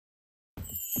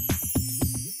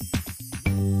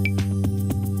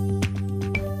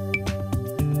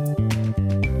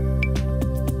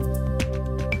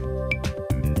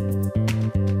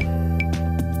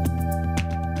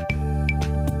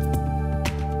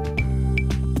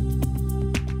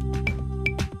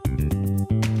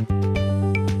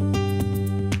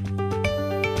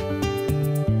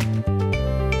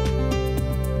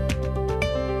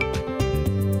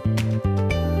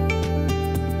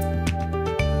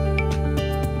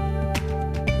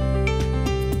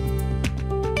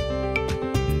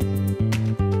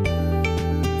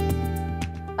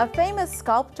A famous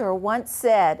sculptor once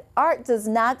said, "Art does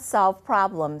not solve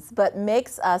problems, but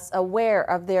makes us aware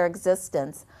of their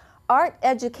existence." Art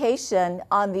education,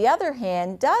 on the other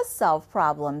hand, does solve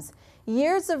problems.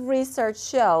 Years of research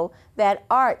show that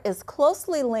art is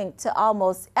closely linked to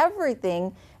almost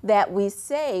everything that we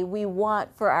say we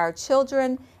want for our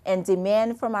children and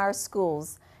demand from our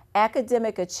schools: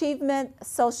 academic achievement,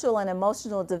 social and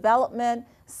emotional development,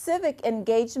 civic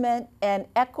engagement, and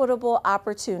equitable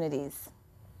opportunities.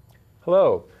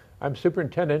 Hello, I'm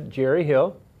Superintendent Gerald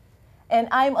Hill. And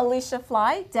I'm Alesia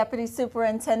Flye, Deputy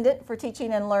Superintendent for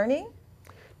Teaching and Learning.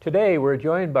 Today we're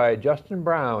joined by Justin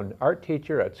Brown, art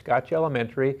teacher at Scotch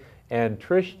Elementary, and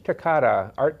Trish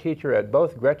Takata, art teacher at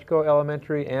both Gretchko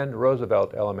Elementary and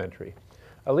Roosevelt Elementary.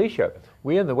 Alesia,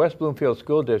 we in the West Bloomfield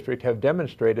School District have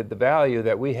demonstrated the value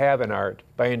that we have in art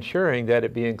by ensuring that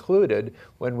it be included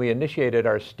when we initiated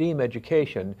our STEAM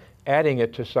education, adding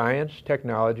it to science,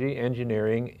 technology,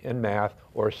 engineering, and math,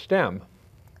 or STEM.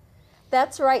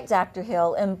 That's right, Dr.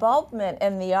 Hill. Involvement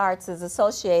in the arts is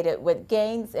associated with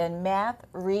gains in math,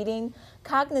 reading,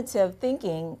 cognitive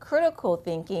thinking, critical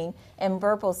thinking, and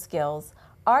verbal skills.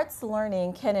 Arts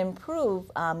learning can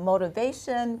improve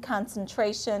motivation,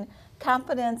 concentration,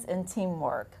 confidence, and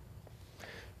teamwork.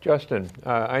 Justin,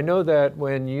 I know that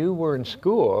when you were in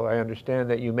school, I understand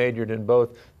that you majored in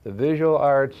both the visual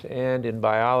arts and in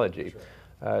biology.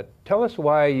 Sure. Tell us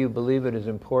why you believe it is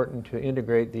important to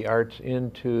integrate the arts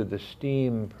into the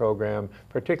STEAM program,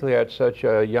 particularly at such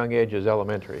a young age as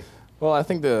elementary. Well, I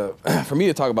think for me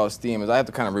to talk about STEAM is I have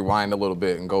to kind of rewind a little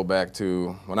bit and go back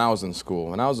to when I was in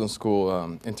school. When I was in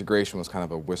school, integration was kind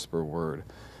of a whisper word.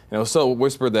 And it was so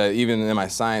whispered that even in my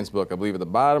science book, I believe at the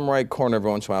bottom right corner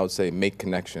every once in a while I would say make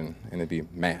connection, and it'd be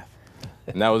math.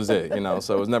 And that was it,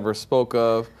 so it was never spoke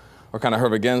of or kind of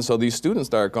heard again. So these students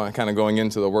started going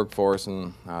into the workforce,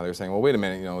 and they were saying, well, wait a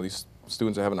minute, these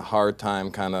students are having a hard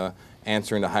time kind of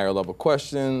answering the higher level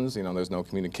questions. There's no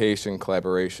communication,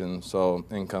 collaboration. So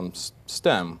in comes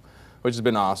STEM, which has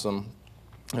been awesome.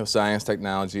 Science,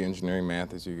 technology, engineering,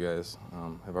 math, as you guys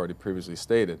have already previously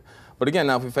stated. But again,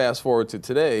 now if we fast forward to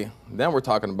today, then we're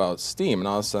talking about STEAM, and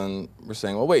all of a sudden we're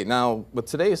saying, well, wait, now with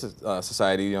today's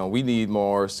society, we need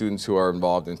more students who are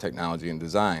involved in technology and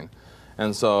design.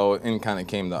 And so in kind of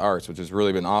came the arts, which has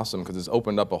really been awesome because it's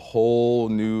opened up a whole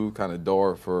new kind of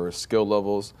door for skill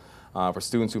levels for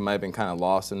students who might have been kind of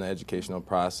lost in the educational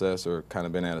process or kind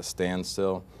of been at a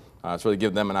standstill. It's really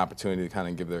give them an opportunity to kind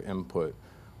of give their input.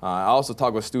 I also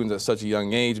talk with students at such a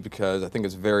young age because I think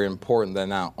it's very important that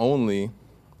not only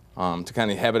to kind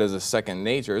of have it as a second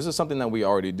nature. This is something that we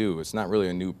already do. It's not really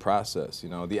a new process.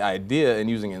 The idea in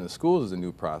using it in the schools is a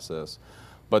new process,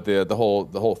 but the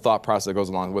whole thought process that goes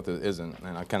along with it isn't.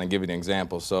 And I'll kind of give you an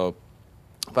example. So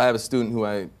if I have a student who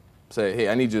I say, hey,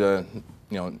 I need you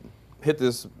to hit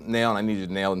this nail and I need you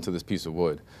to nail into this piece of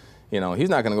wood. He's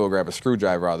not going to go grab a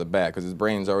screwdriver out of the back because his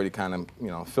brain's already kind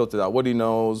of filtered out what he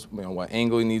knows, what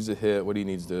angle he needs to hit, what he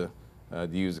needs to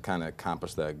use to kind of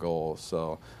accomplish that goal.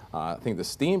 So I think the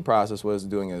STEAM process, what it's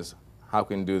doing is how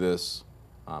can we do this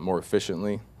more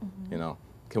efficiently? Mm-hmm.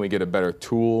 Can we get a better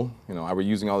tool? Are we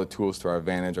using all the tools to our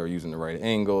advantage? Are we using the right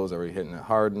angles? Are we hitting it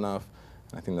hard enough?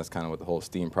 And I think that's kind of what the whole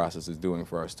STEAM process is doing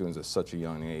for our students at such a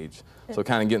young age. So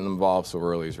kind of getting them involved so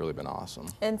early has really been awesome.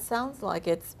 And sounds like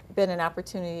it's been an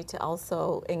opportunity to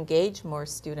also engage more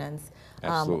students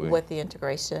with the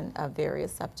integration of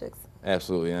various subjects.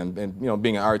 Absolutely, and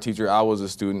being an art teacher, I was a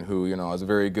student who I was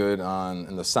very good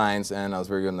in the science end, I was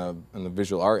very good in the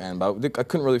visual art end, but I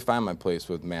couldn't really find my place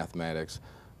with mathematics.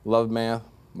 Loved math,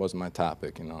 wasn't my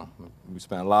topic. We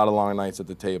spent a lot of long nights at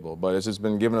the table, but it's just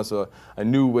been giving us a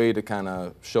new way to kind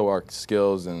of show our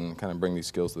skills and kind of bring these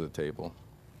skills to the table.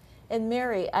 And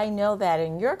Mary, I know that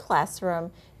in your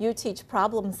classroom, you teach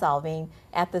problem solving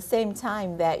at the same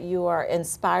time that you are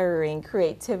inspiring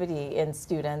creativity in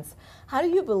students. How do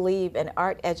you believe an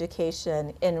art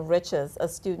education enriches a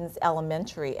student's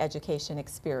elementary education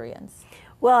experience?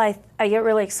 Well, I get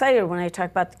really excited when I talk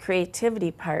about the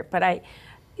creativity part, but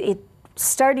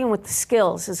starting with the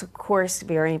skills is, of course,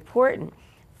 very important.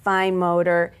 Fine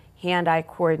motor, hand-eye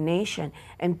coordination,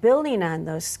 and building on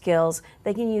those skills,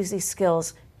 they can use these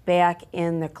skills back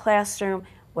in the classroom,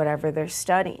 whatever they're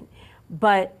studying.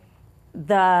 But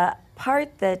the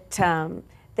part that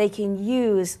they can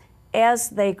use as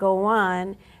they go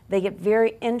on, they get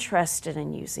very interested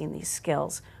in using these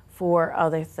skills for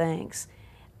other things.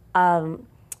 The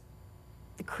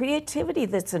creativity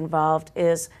that's involved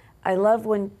is, I love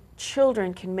when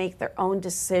children can make their own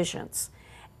decisions.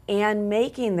 And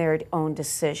making their own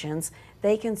decisions,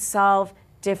 they can solve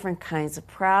different kinds of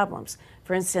problems.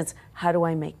 For instance, how do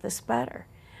I make this better?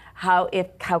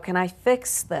 how can I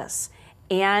fix this,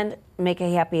 and make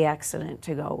a happy accident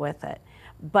to go with it.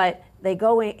 But they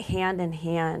go hand in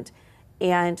hand.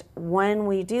 And when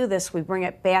we do this, we bring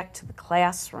it back to the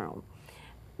classroom.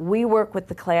 We work with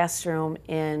the classroom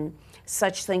in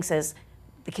such things as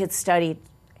the kids studied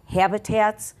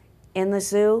habitats in the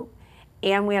zoo,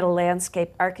 and we had a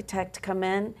landscape architect come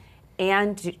in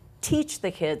and teach the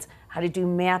kids how to do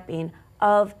mapping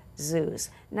of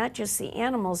zoos. Not just the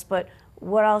animals, but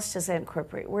what else does that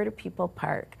incorporate? Where do people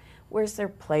park? Where's their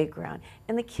playground?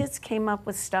 And the kids came up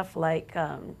with stuff like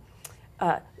a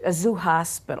zoo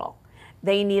hospital.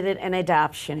 They needed an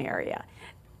adoption area.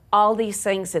 All these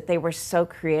things that they were so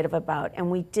creative about. And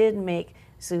we did make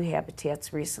zoo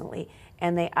habitats recently,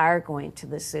 and they are going to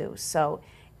the zoo. So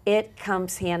it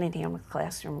comes hand in hand with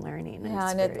classroom learning. Yeah,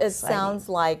 and it sounds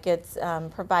like it's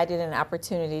provided an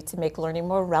opportunity to make learning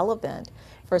more relevant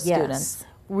for students. Yes,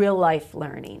 real life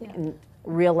learning, and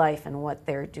real life and what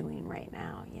they're doing right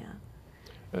now,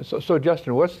 yeah. So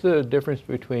Justin, what's the difference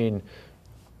between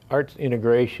arts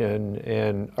integration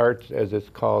and arts, as it's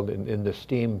called in the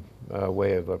STEAM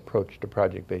way of approach to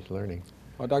project-based learning?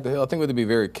 Well, Dr. Hill, I think we have to be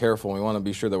very careful. We want to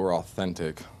be sure that we're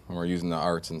authentic when we're using the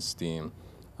arts and STEAM.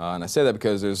 And I say that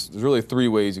because there's really three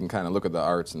ways you can kind of look at the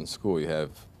arts in school. You have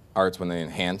arts when they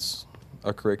enhance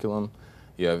a curriculum,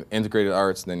 you have integrated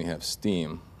arts, and then you have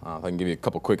STEAM. If I can give you a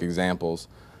couple quick examples.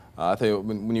 I tell you,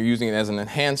 when you're using it as an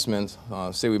enhancement,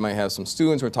 say we might have some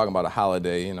students who are talking about a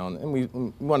holiday, and we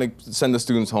want to send the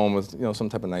students home with, some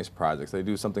type of nice projects. They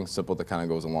do something simple that kind of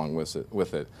goes along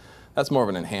with it. That's more of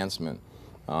an enhancement.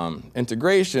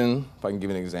 Integration, if I can give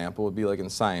you an example, would be like in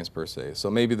science per se. So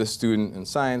maybe the student in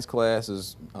science class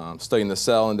is studying the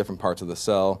cell and different parts of the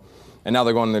cell, and now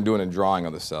they're going and they're doing a drawing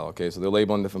of the cell. Okay, so they're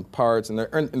labeling different parts and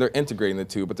they're integrating the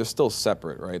two, but they're still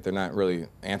separate, right? They're not really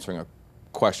answering a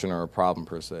question or a problem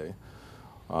per se.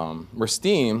 Where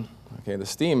STEAM, okay, the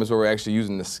STEAM is where we're actually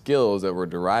using the skills that we're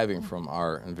deriving from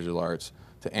art and visual arts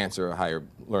to answer a higher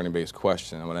learning-based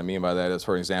question. And what I mean by that is,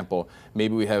 for example,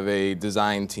 maybe we have a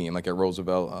design team, like at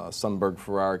Roosevelt, Sundberg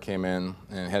Farrar came in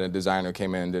and had a designer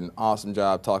came in and did an awesome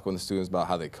job talking with the students about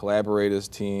how they collaborate as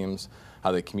teams,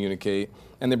 how they communicate,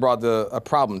 and they brought a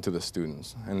problem to the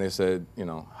students. And they said,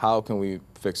 how can we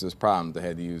fix this problem? They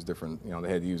had to use different,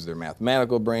 they had to use their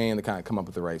mathematical brain to kind of come up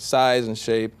with the right size and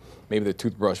shape. Maybe the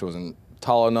toothbrush wasn't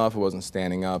tall enough, it wasn't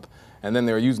standing up. And then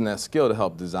they were using that skill to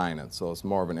help design it. So it's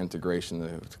more of an integration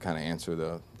to kind of answer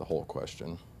the whole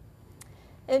question.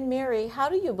 And Mary, how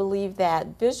do you believe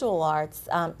that visual arts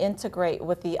integrate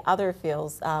with the other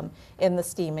fields in the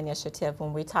STEAM initiative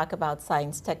when we talk about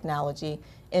science, technology,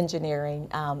 engineering,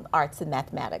 arts, and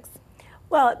mathematics?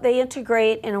 Well, they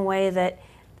integrate in a way that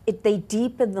they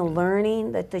deepen the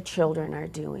learning that the children are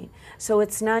doing. So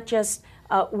it's not just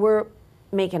we're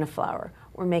making a flower,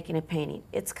 we're making a painting.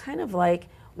 It's kind of like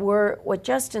what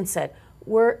Justin said,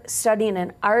 we're studying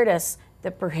an artist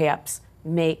that perhaps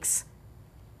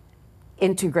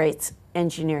integrates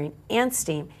engineering and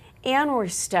STEAM, and we're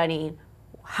studying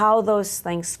how those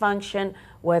things function,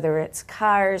 whether it's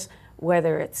cars,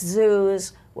 whether it's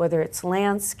zoos, whether it's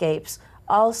landscapes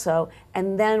also,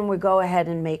 and then we go ahead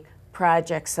and make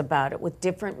projects about it with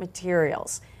different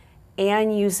materials.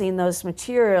 And using those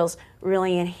materials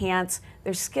really enhance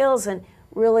their skills and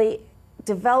really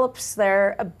develops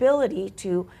their ability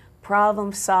to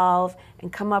problem solve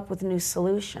and come up with new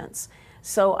solutions.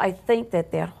 So I think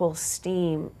that whole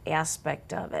STEAM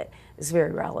aspect of it is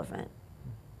very relevant.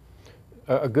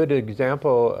 A good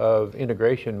example of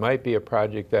integration might be a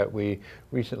project that we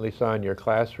recently saw in your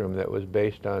classroom that was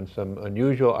based on some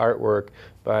unusual artwork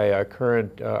by a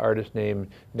current artist named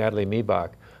Natalie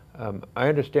Miebach. I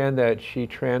understand that she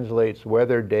translates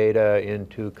weather data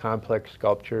into complex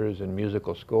sculptures and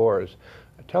musical scores.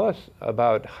 Tell us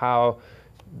about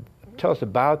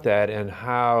that and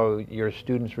how your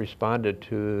students responded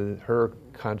to her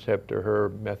concept or her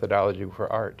methodology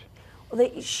for art. Well,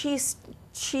 she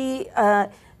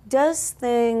does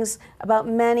things about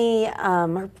many,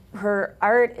 her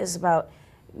art is about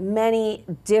many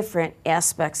different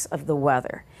aspects of the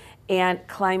weather and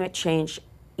climate change,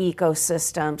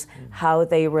 ecosystems, how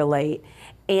they relate.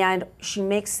 And she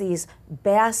makes these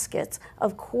baskets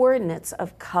of coordinates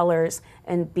of colors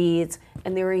and beads,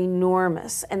 and they're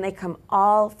enormous, and they come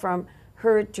all from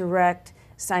her direct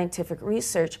scientific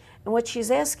research. And what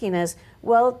she's asking is,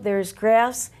 well, there's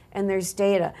graphs and there's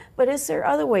data, but is there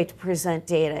other way to present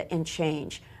data and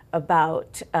change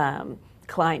about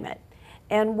climate?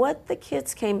 And what the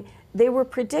kids they were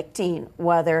predicting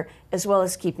weather as well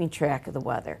as keeping track of the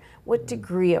weather, what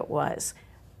degree it was.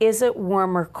 Is it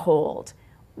warm or cold?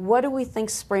 What do we think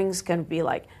spring's going to be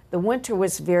like? The winter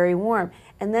was very warm.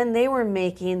 And then they were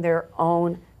making their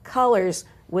own colors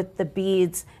with the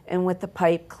beads and with the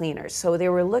pipe cleaners. So they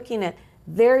were looking at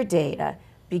their data,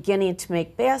 beginning to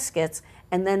make baskets,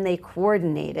 and then they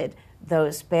coordinated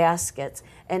those baskets.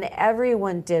 And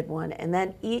everyone did one. And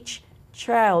then each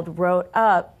child wrote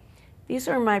up, these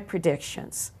are my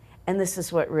predictions, and this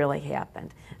is what really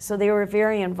happened. So they were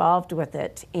very involved with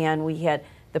it. And we had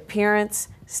the parents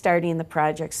starting the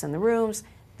projects in the rooms,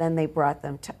 then they brought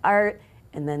them to art,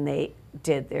 and then they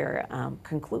did their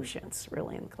conclusions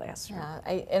really in the classroom.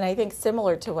 Yeah, and I think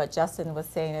similar to what Justin was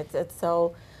saying, it's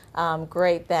so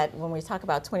great that when we talk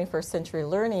about 21st century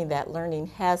learning, that learning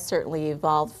has certainly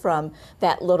evolved from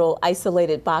that little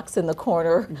isolated box in the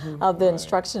corner of the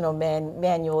instructional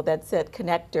manual that said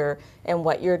connector, and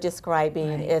what you're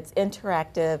describing, it's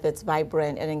interactive, it's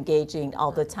vibrant and engaging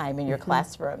all the time in your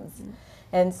classrooms.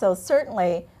 And so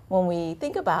certainly when we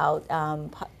think about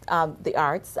the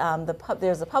arts,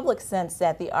 there's a public sense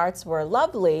that the arts were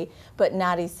lovely but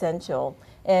not essential.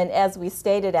 And as we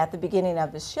stated at the beginning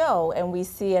of the show, and we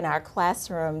see in our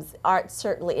classrooms, art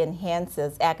certainly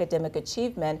enhances academic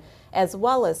achievement as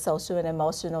well as social and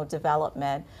emotional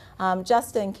development.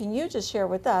 Justin, can you just share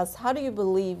with us, how do you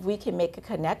believe we can make a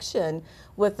connection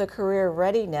with the career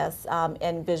readiness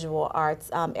in visual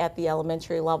arts at the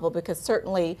elementary level? Because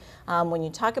certainly when you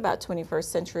talk about 21st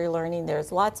century learning,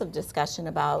 there's lots of discussion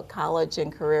about college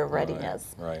and career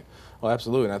readiness. Right. Well,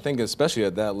 absolutely. And I think especially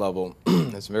at that level,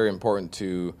 it's very important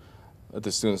to let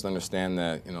the students understand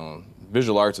that,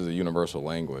 visual arts is a universal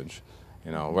language.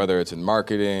 Whether it's in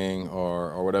marketing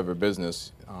or whatever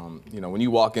business, when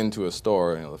you walk into a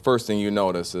store, the first thing you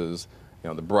notice is,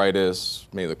 the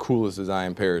brightest, maybe the coolest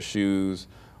designed pair of shoes,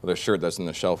 or the shirt that's on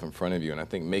the shelf in front of you. And I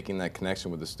think making that connection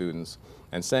with the students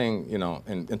and saying,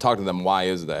 and talking to them, why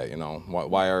is that?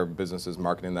 Why are businesses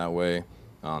marketing that way?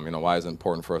 Why is it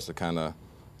important for us to kind of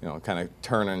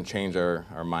turn and change our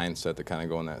mindset to kind of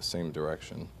go in that same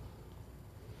direction?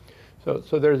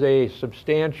 So there's a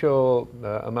substantial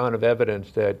amount of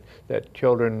evidence that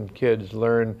kids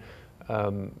learn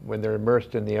when they're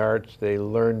immersed in the arts. They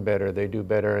learn better, they do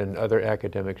better in other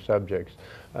academic subjects.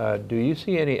 Do you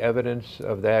see any evidence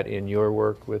of that in your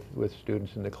work with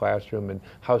students in the classroom, and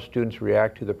how students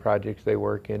react to the projects they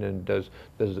work in? And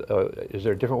is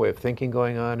there a different way of thinking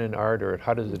going on in art, or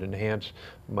how does it enhance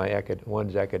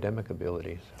one's academic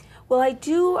abilities? Well, I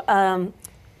do.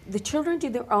 The children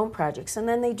do their own projects, and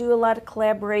then they do a lot of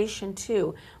collaboration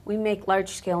too. We make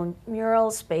large-scale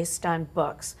murals based on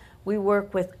books. We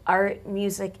work with art,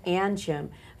 music, and gym.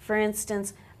 For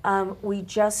instance, we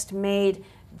just made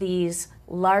these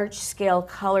large-scale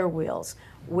color wheels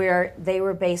where they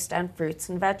were based on fruits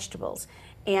and vegetables.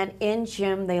 And in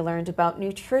gym, they learned about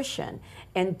nutrition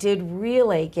and did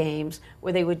relay games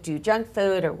where they would do junk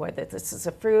food or whether this is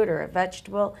a fruit or a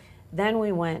vegetable. Then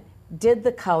we did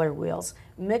the color wheels,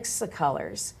 mixed the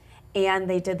colors, and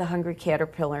they did the Hungry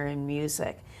Caterpillar in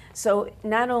music. So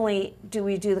not only do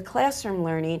we do the classroom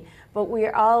learning, but we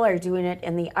all are doing it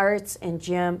in the arts and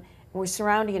gym. We're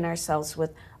surrounding ourselves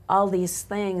with all these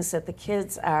things that the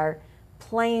kids are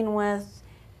playing with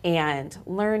and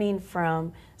learning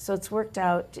from. So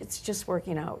it's just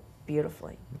working out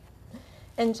beautifully.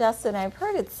 And Justin, I've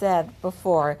heard it said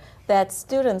before that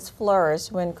students flourish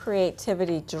when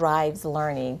creativity drives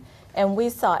learning. And we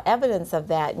saw evidence of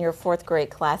that in your fourth grade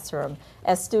classroom,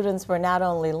 as students were not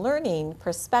only learning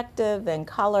perspective and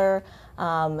color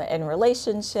and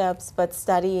relationships, but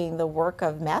studying the work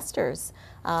of masters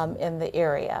in the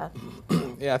area.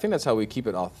 Yeah, I think that's how we keep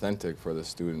it authentic for the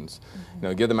students.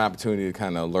 Give them opportunity to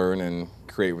kind of learn and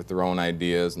create with their own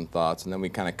ideas and thoughts, and then we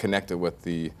kind of connect it with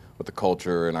the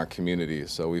culture in our community.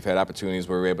 So we've had opportunities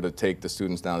where we're able to take the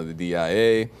students down to the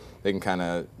DIA. They can kind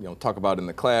of talk about in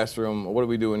the classroom, what are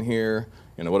we doing here?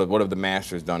 What have the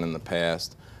masters done in the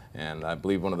past? And I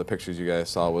believe one of the pictures you guys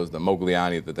saw was the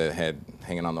Mogliani that they had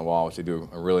hanging on the wall, which they do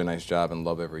a really nice job and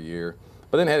love every year.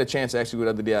 But then had a chance to actually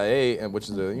go to the DIA, which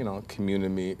is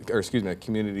a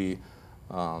community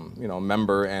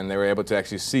member, and they were able to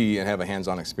actually see and have a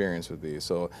hands-on experience with these.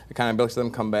 So it kind of makes them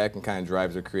come back and kind of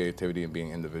drives their creativity and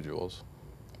being individuals.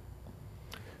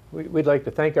 We'd like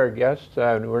to thank our guests,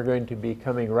 and we're going to be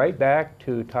coming right back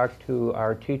to talk to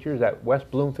our teachers at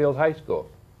West Bloomfield High School.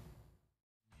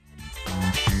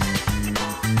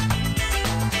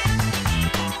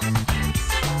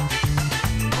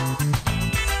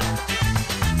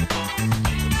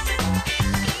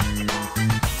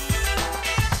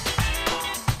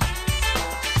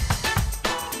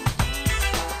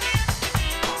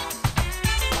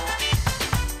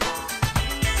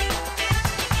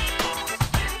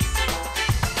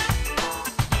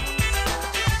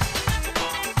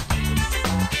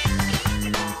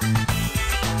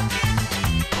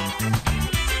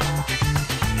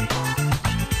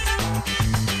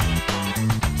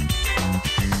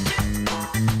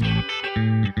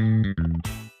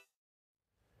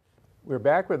 We're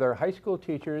back with our high school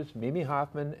teachers, Mimi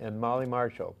Hoffman and Molly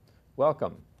Marshall.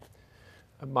 Welcome.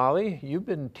 Molly, you've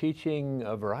been teaching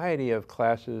a variety of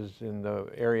classes in the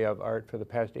area of art for the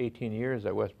past 18 years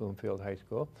at West Bloomfield High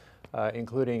School,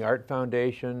 including art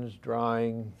foundations,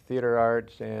 drawing, theater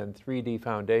arts, and 3D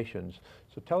foundations.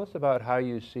 So tell us about how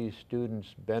you see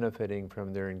students benefiting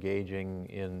from their engaging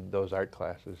in those art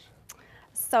classes.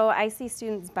 So I see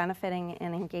students benefiting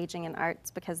and engaging in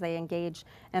arts because they engage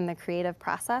in the creative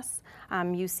process.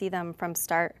 You see them from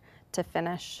start to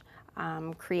finish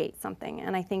create something.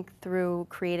 And I think through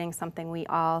creating something, we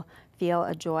all feel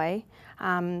a joy.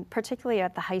 Particularly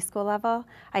at the high school level,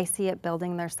 I see it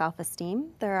building their self-esteem.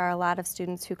 There are a lot of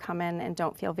students who come in and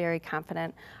don't feel very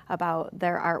confident about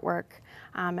their artwork.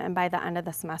 And by the end of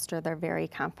the semester, they're very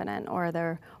confident, or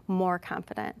they're more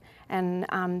confident. And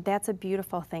that's a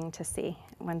beautiful thing to see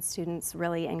when students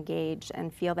really engage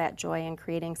and feel that joy in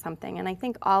creating something. And I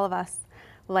think all of us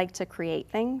like to create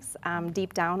things.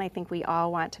 Deep down, I think we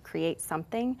all want to create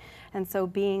something. And so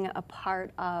being a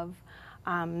part of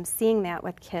seeing that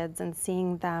with kids and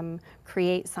seeing them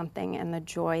create something and the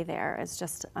joy there is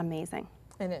just amazing.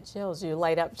 And it chills you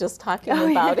light up just talking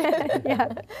about it.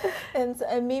 Yeah.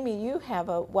 And Mimi, you have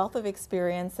a wealth of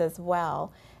experience as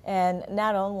well, and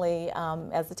not only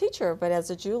as a teacher, but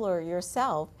as a jeweler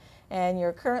yourself. And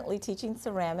you're currently teaching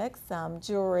ceramics,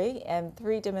 jewelry, and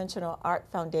three-dimensional art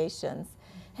foundations.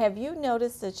 Have you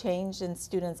noticed a change in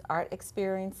students' art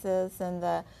experiences in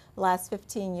the last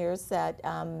 15 years that,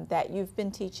 that you've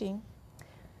been teaching?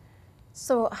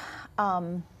 So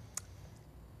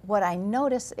what I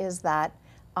notice is that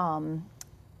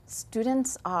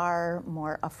students are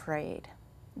more afraid.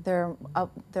 They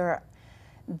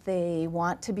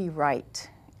want to be right.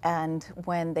 And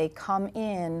when they come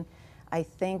in, I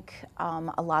think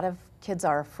a lot of kids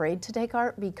are afraid to take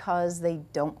art because they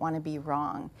don't want to be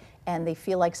wrong. And they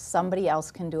feel like somebody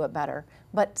else can do it better.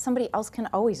 But somebody else can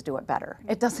always do it better.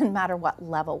 It doesn't matter what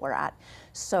level we're at.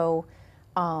 So,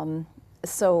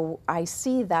 so I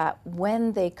see that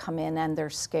when they come in and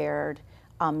they're scared,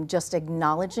 just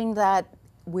acknowledging that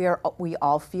we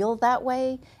all feel that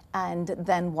way, and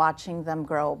then watching them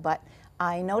grow. But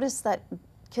I notice that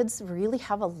kids really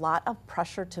have a lot of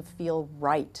pressure to feel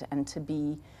right and to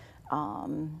be,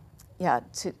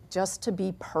 just to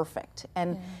be perfect.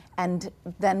 And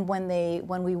then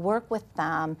when we work with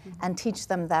them and teach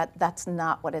them that that's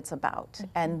not what it's about,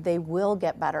 and they will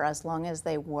get better as long as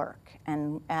they work.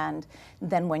 And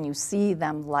then when you see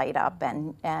them light up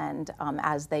and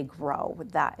as they grow,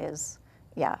 that is,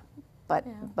 But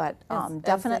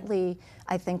definitely,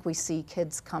 I think we see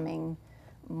kids coming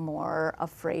more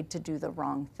afraid to do the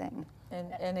wrong thing.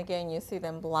 And again, you see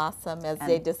them blossom as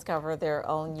they discover their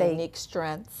own unique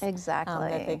strengths. Exactly.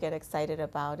 That they get excited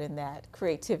about, and that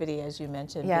creativity, as you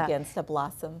mentioned, begins to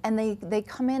blossom. And they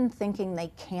come in thinking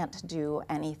they can't do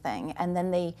anything, and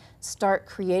then they start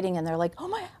creating, and they're like,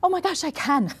 oh my gosh, I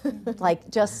can. Like,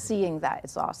 just seeing that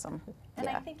is awesome. And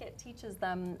I think it teaches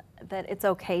them that it's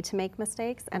okay to make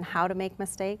mistakes and how to make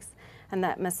mistakes, and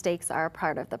that mistakes are a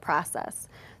part of the process.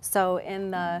 So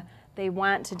they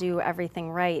want to do everything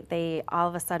right, they all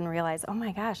of a sudden realize, oh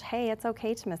my gosh, hey, it's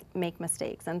okay to make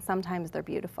mistakes, and sometimes they're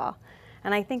beautiful.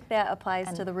 And I think that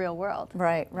applies to the real world.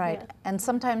 Right. Yeah. And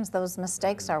sometimes those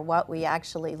mistakes are what we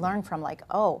actually learn from, like,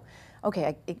 oh,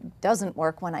 okay, it doesn't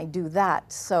work when I do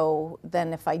that, so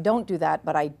then if I don't do that,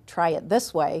 but I try it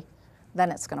this way,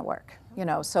 then it's gonna work. You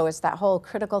know, so it's that whole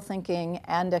critical thinking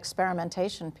and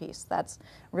experimentation piece that's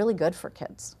really good for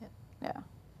kids. Yeah.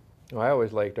 Well, I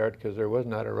always liked art because there was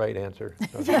not a right answer.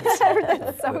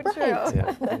 That's so true.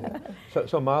 Yeah.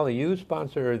 So Molly, you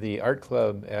sponsor the art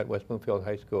club at West Bloomfield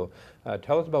High School.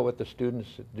 Tell us about what the students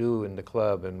do in the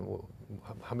club, and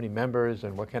how many members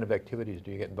and what kind of activities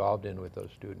do you get involved in with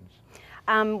those students?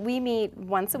 We meet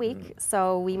once a week,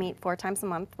 so we meet 4 times a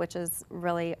month, which is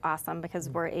really awesome because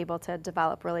we're able to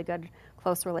develop really good,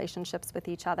 close relationships with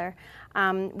each other.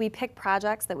 We pick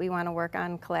projects that we want to work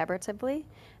on collaboratively,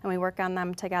 and we work on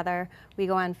them together. We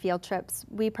go on field trips.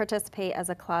 We participate as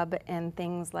a club in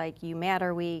things like You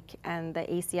Matter Week and the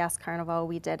ACS Carnival.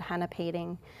 We did henna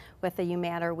painting with the You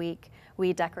Matter Week.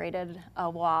 We decorated a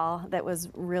wall that was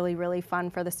really, really fun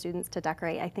for the students to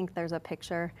decorate. I think there's a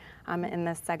picture in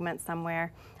this segment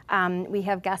somewhere. We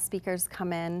have guest speakers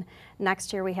come in.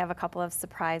 Next year we have a couple of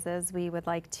surprises. We would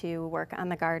like to work on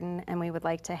the garden, and we would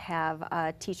like to have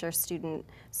a teacher-student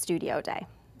studio day.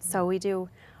 So we do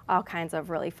all kinds of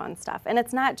really fun stuff. And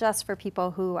it's not just for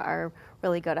people who are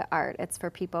really good at art. It's for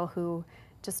people who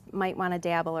just might want to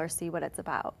dabble or see what it's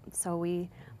about. So we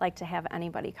like to have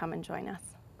anybody come and join us.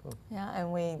 Yeah,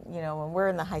 and we, when we're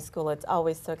in the high school, it's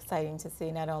always so exciting to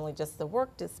see not only just the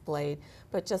work displayed,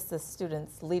 but just the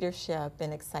students' leadership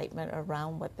and excitement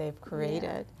around what they've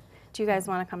created. Do you guys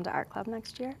want to come to Art Club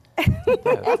next year?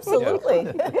 Absolutely.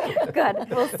 Good.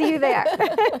 We'll see you there.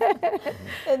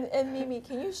 And Mimi,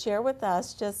 can you share with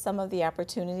us just some of the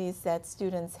opportunities that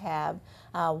students have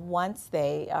once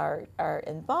they are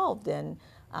involved in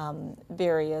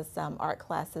various art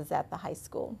classes at the high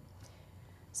school?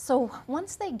 So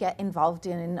once they get involved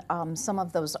in some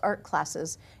of those art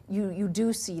classes, you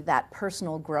do see that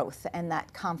personal growth and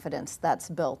that confidence that's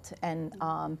built, and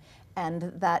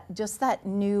that just that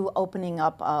new opening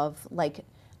up of like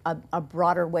a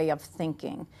broader way of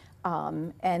thinking.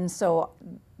 And so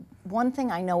one thing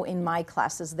I know in my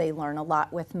classes they learn a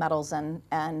lot with metals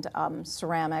and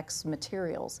ceramics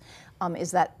materials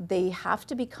is that they have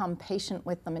to become patient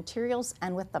with the materials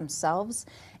and with themselves.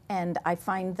 And I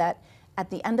find that at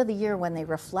the end of the year when they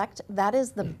reflect, that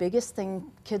is the biggest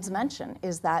thing kids mention,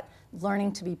 is that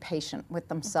learning to be patient with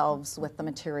themselves, with the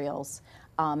materials.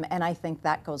 And I think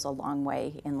that goes a long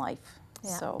way in life. Yeah,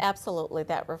 so. Absolutely,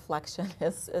 that reflection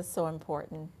is so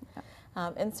important.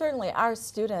 And certainly our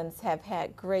students have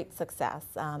had great success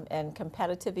in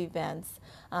competitive events,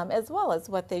 as well as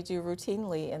what they do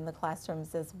routinely in the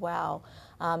classrooms as well.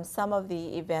 Some of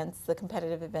the events, the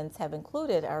competitive events, have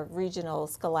included our regional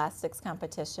scholastics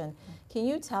competition. Can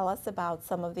you tell us about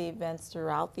some of the events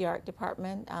throughout the art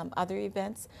department, other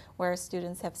events where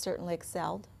students have certainly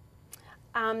excelled?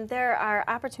 There are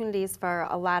opportunities for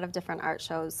a lot of different art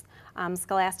shows.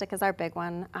 Scholastic is our big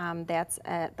one. That's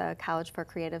at the College for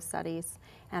Creative Studies,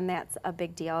 and that's a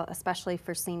big deal, especially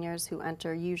for seniors who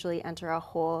usually enter a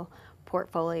whole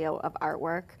portfolio of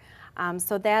artwork.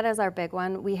 So that is our big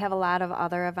one. We have a lot of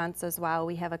other events as well.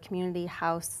 We have a community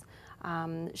house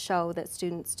show that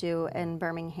students do in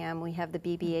Birmingham. We have the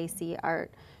BBAC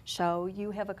art show.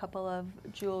 You have a couple of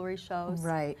jewelry shows.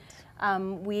 Right.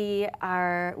 We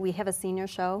have a senior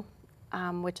show,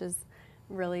 which is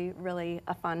really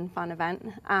a fun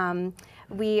event.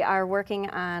 We are working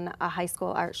on a high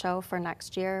school art show for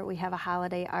next year. We have a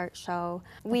holiday art show.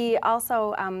 We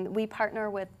also we partner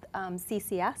with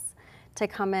CCS to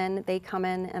come in. They come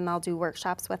in and they'll do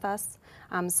workshops with us.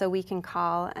 So we can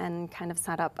call and kind of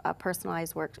set up a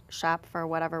personalized workshop for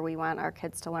whatever we want our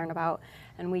kids to learn about,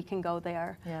 and we can go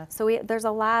there. Yes. So there's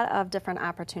a lot of different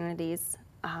opportunities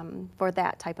for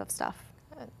that type of stuff.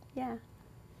 Good. Yeah.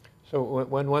 So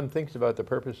when one thinks about the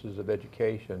purposes of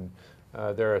education,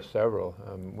 there are several.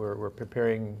 We're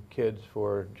preparing kids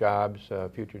for jobs,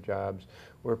 future jobs.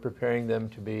 We're preparing them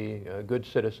to be good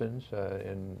citizens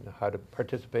and how to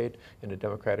participate in a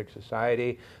democratic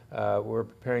society. We're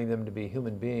preparing them to be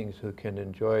human beings who can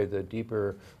enjoy the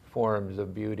deeper forms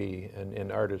of beauty,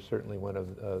 and art is certainly one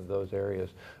of those areas.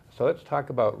 So let's talk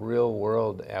about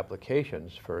real-world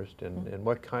applications first, and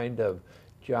what kind of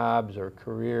jobs or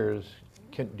careers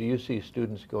do you see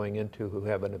students going into who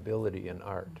have an ability in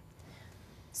art?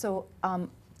 So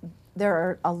there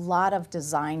are a lot of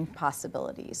design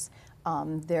possibilities.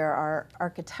 There are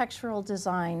architectural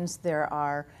designs, there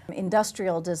are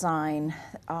industrial design,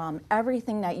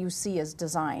 everything that you see is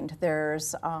designed.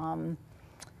 There's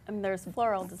there's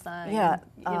floral design. yeah,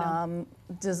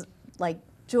 like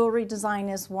jewelry design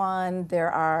is one.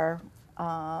 There are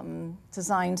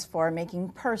designs for making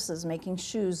purses, making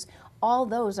shoes. All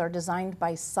those are designed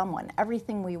by someone.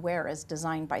 Everything we wear is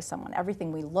designed by someone.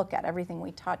 Everything we look at, everything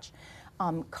we touch.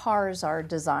 Cars are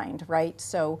designed, right?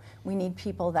 So we need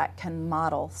people that can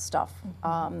model stuff.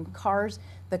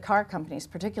 The car companies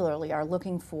particularly are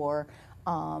looking for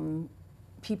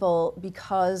people,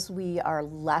 because we are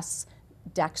less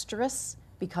dexterous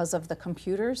because of the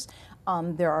computers.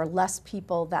 There are less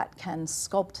people that can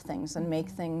sculpt things and make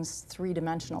things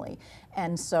three-dimensionally.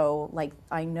 And so, like,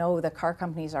 I know the car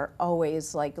companies are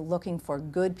always like looking for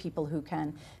good people who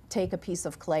can take a piece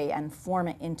of clay and form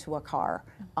it into a car.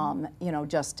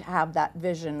 Just have that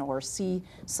vision or see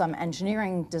some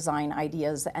engineering design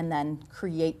ideas and then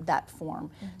create that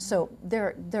form. So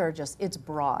it's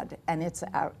broad, and it's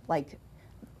like,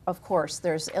 of course,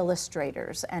 there's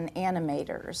illustrators and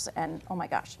animators, and oh my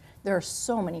gosh, there are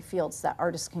so many fields that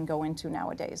artists can go into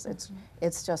nowadays.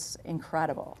 It's just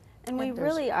incredible. And we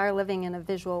really are living in a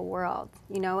visual world,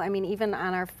 I mean, even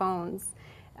on our phones,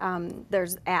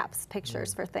 there's apps,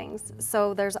 pictures for things.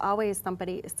 So there's always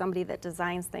somebody that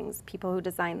designs things, people who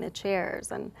design the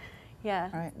chairs, and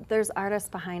there's artists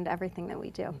behind everything that we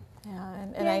do. Yeah,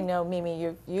 and I know,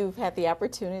 Mimi, you've had the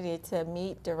opportunity to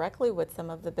meet directly with some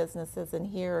of the businesses and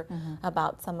hear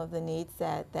about some of the needs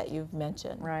that you've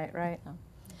mentioned. Right.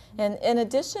 And in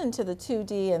addition to the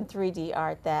 2D and 3D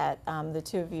art that the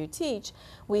two of you teach,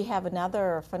 we have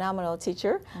another phenomenal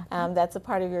teacher that's a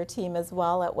part of your team as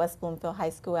well at West Bloomfield High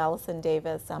School, Allison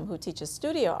Davis, who teaches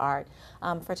studio art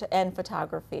and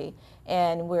photography.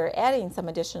 And we're adding some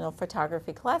additional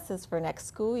photography classes for next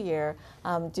school year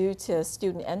due to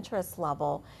student interest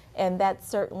level. And that's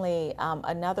certainly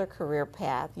another career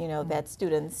path, you know, that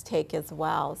students take as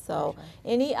well. So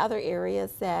any other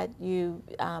areas that you,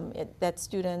 that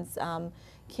students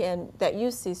that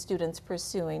you see students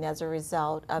pursuing as a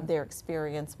result of their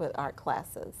experience with art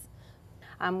classes?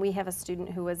 We have a student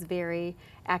who was very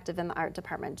active in the art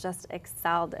department, just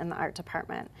excelled in the art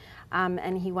department.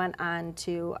 And he went on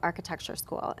to architecture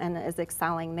school and is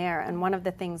excelling there. And one of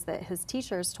the things that his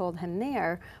teachers told him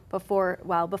there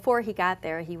before he got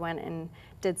there, he went and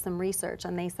did some research,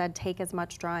 and they said, take as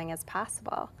much drawing as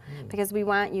possible because we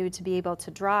want you to be able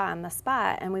to draw on the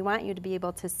spot, and we want you to be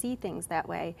able to see things that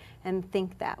way and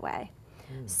think that way.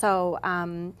 So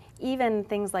even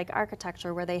things like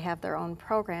architecture, where they have their own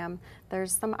program,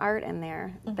 there's some art in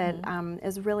there that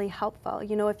is really helpful.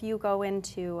 You know, if you go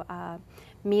into a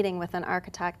meeting with an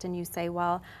architect and you say,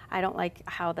 well, I don't like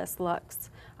how this looks,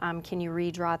 can you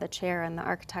redraw the chair? And the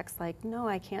architect's like, no,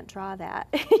 I can't draw that.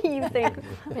 You think,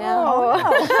 oh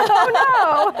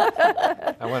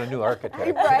no. I want a new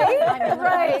architect. Right,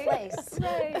 right.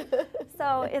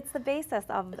 So it's the basis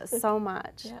of so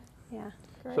much. Yeah.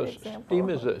 So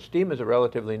STEAM is a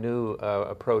relatively new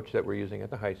approach that we're using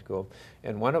at the high school.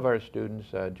 And one of our students,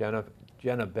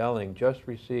 Jenna Belling, just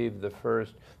received the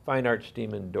first Fine Arts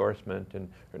STEAM endorsement.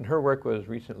 And her work was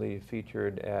recently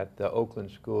featured at the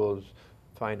Oakland School's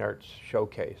Fine Arts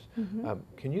Showcase.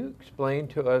 Can you explain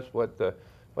to us what the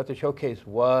showcase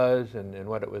was and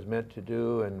what it was meant to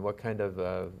do and what kind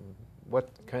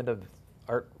of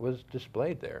art was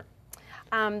displayed there?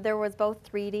 There was both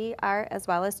 3D art as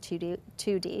well as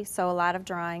 2D, so a lot of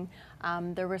drawing.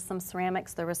 There was some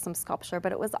ceramics, there was some sculpture,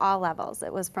 but it was all levels.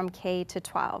 It was from K to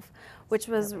 12, which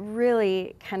was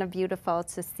really kind of beautiful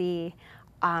to see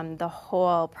the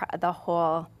whole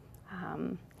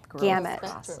gamut.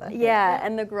 Yeah,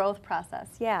 and the growth process,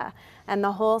 and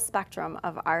the whole spectrum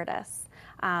of artists.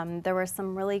 There were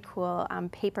some really cool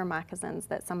paper moccasins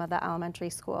that some of the elementary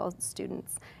school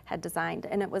students had designed,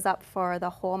 and it was up for the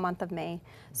whole month of May,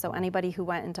 so anybody who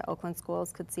went into Oakland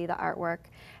schools could see the artwork.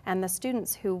 And the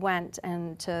students who went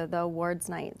into the awards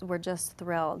night were just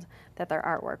thrilled that their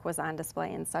artwork was on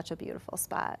display in such a beautiful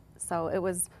spot. So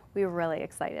we were really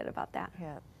excited about that.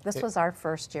 Yeah, this was our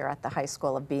first year at the high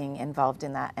school of being involved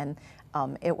in that, and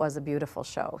it was a beautiful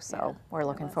show, so we're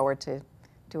looking forward to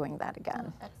doing that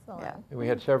again. Excellent. And we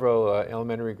had several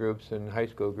elementary groups and high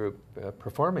school group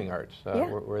performing arts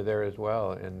were there as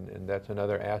well, and that's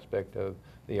another aspect of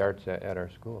the arts at our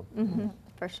school.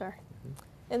 For sure.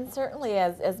 And certainly,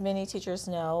 as many teachers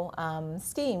know,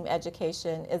 STEAM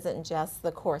education isn't just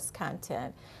the course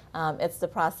content. It's the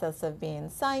process of being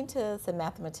scientists and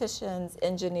mathematicians,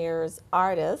 engineers,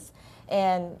 artists,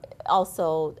 and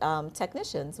also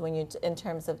technicians in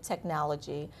terms of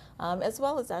technology, as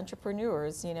well as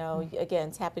entrepreneurs, you know,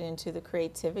 again, tapping into the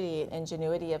creativity and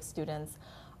ingenuity of students.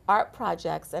 Art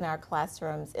projects in our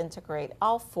classrooms integrate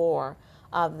all four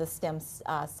of the STEM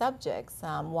subjects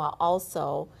while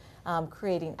also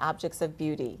creating objects of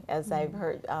beauty, as I've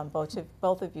heard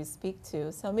both of you speak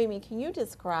to. So Mimi, can you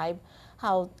describe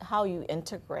how you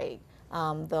integrate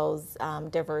those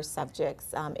diverse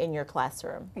subjects in your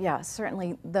classroom? Yeah,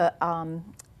 certainly.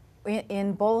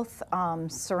 In both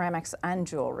ceramics and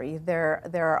jewelry, there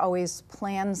are always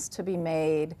plans to be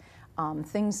made,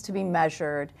 things to be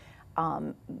measured.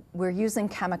 We're using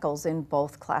chemicals in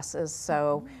both classes.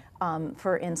 So,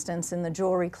 for instance, in the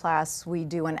jewelry class, we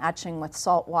do an etching with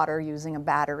salt water using a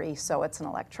battery. So it's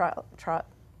an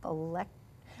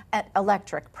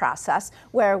electric process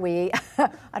where we,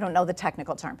 I don't know the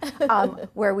technical term,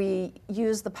 where we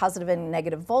use the positive and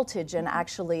negative voltage and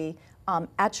actually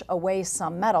etch away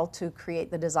some metal to create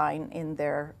the design in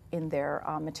their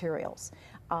materials.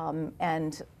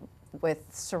 And with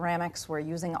ceramics, we're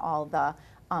using all the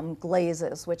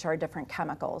glazes, which are different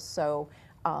chemicals. So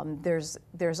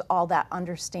there's all that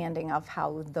understanding of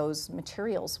how those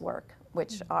materials work,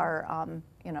 which are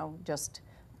you know, just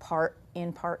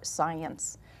in part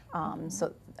science.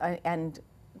 So and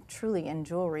truly in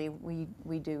jewelry,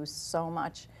 we do so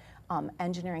much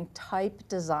engineering type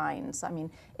designs. I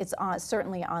mean, it's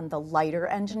certainly on the lighter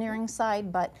engineering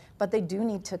side, but they do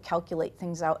need to calculate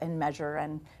things out and measure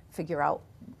and figure out,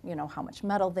 you know, how much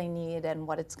metal they need and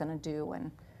what it's going to do.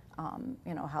 And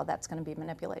you know, how that's going to be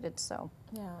manipulated. So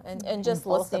Yeah, and just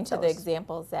both of listening to the those.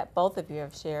 examples that both of you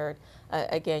have shared,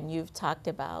 again, you've talked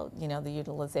about, you know, the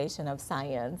utilization of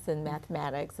science and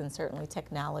mathematics and certainly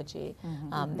technology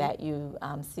that you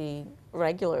see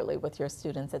regularly with your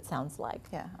students, it sounds like.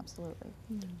 yeah, absolutely.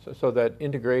 So that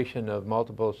integration of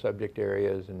multiple subject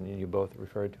areas, and you both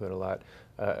referred to it a lot,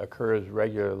 occurs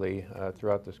regularly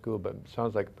throughout the school, but it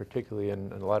sounds like particularly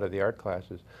in a lot of the art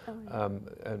classes.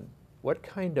 And what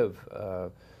kind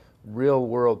of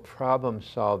real-world problem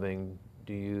solving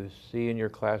do you see in your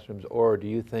classrooms, or do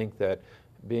you think that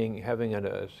having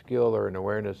a skill or an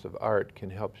awareness of art can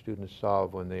help students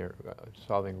solve when they're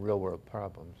solving real-world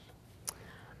problems?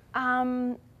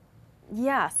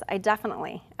 Yes, I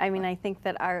definitely. I mean, I think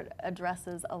that art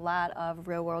addresses a lot of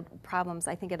real-world problems.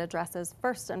 I think it addresses,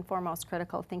 first and foremost,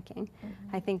 critical thinking.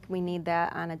 I think we need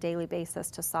that on a daily basis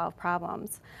to solve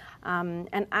problems.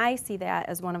 And I see that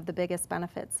as one of the biggest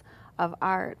benefits of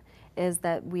art, is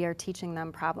that we are teaching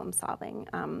them problem solving.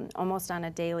 Almost on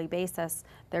a daily basis,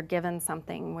 they're given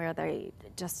something where they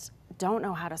just don't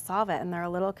know how to solve it, and they're a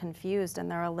little confused,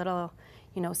 and they're a little,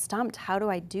 you know, stumped. How do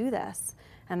I do this?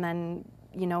 And then,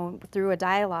 you know, through a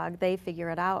dialogue, they figure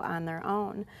it out on their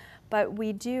own. But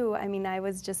we do, I mean, I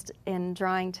was just in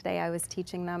drawing today, I was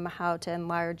teaching them how to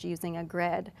enlarge using a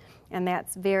grid, and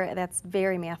that's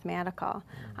very mathematical.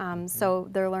 So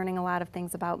they're learning a lot of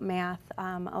things about math,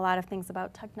 a lot of things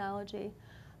about technology.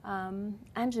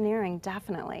 Engineering,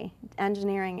 definitely.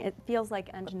 Engineering, it feels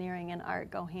like engineering and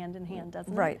art go hand in hand,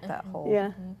 doesn't it? Right, that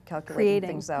whole calculating Creating,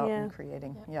 things out yeah. and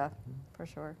creating, yeah, for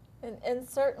sure. And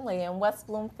certainly in West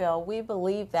Bloomfield, we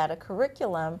believe that a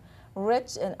curriculum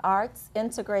rich in arts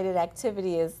integrated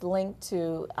activity is linked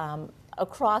to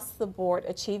across the board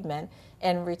achievement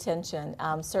and retention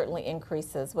certainly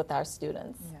increases with our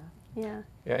students. Yeah.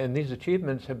 Yeah, and these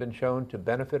achievements have been shown to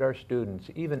benefit our students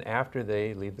even after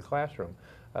they leave the classroom.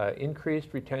 Increased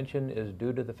retention is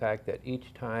due to the fact that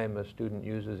each time a student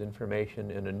uses information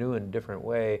in a new and different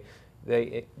way,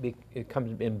 it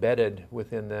comes embedded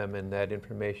within them, and that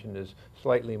information is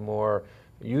slightly more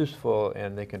useful,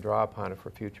 and they can draw upon it for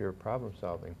future problem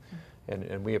solving.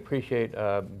 And we appreciate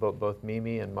both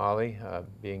Mimi and Molly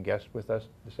being guests with us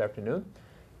this afternoon.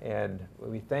 And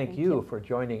we thank you for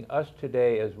joining us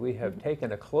today as we have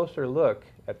taken a closer look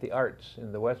at the arts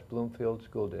in the West Bloomfield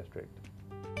School District.